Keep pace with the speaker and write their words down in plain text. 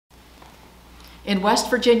In West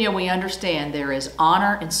Virginia, we understand there is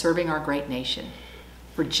honor in serving our great nation.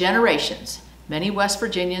 For generations, many West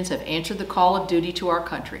Virginians have answered the call of duty to our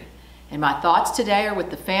country, and my thoughts today are with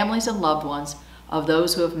the families and loved ones of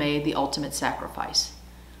those who have made the ultimate sacrifice.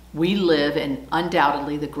 We live in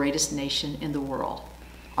undoubtedly the greatest nation in the world.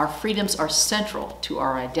 Our freedoms are central to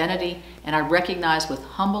our identity, and I recognize with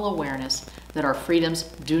humble awareness that our freedoms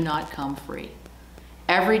do not come free.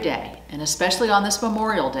 Every day, and especially on this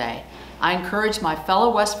Memorial Day, I encourage my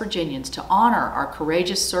fellow West Virginians to honor our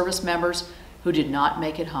courageous service members who did not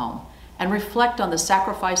make it home and reflect on the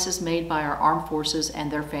sacrifices made by our armed forces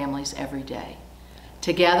and their families every day.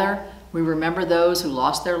 Together, we remember those who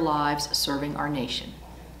lost their lives serving our nation.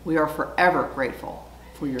 We are forever grateful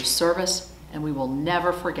for your service, and we will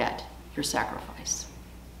never forget your sacrifice.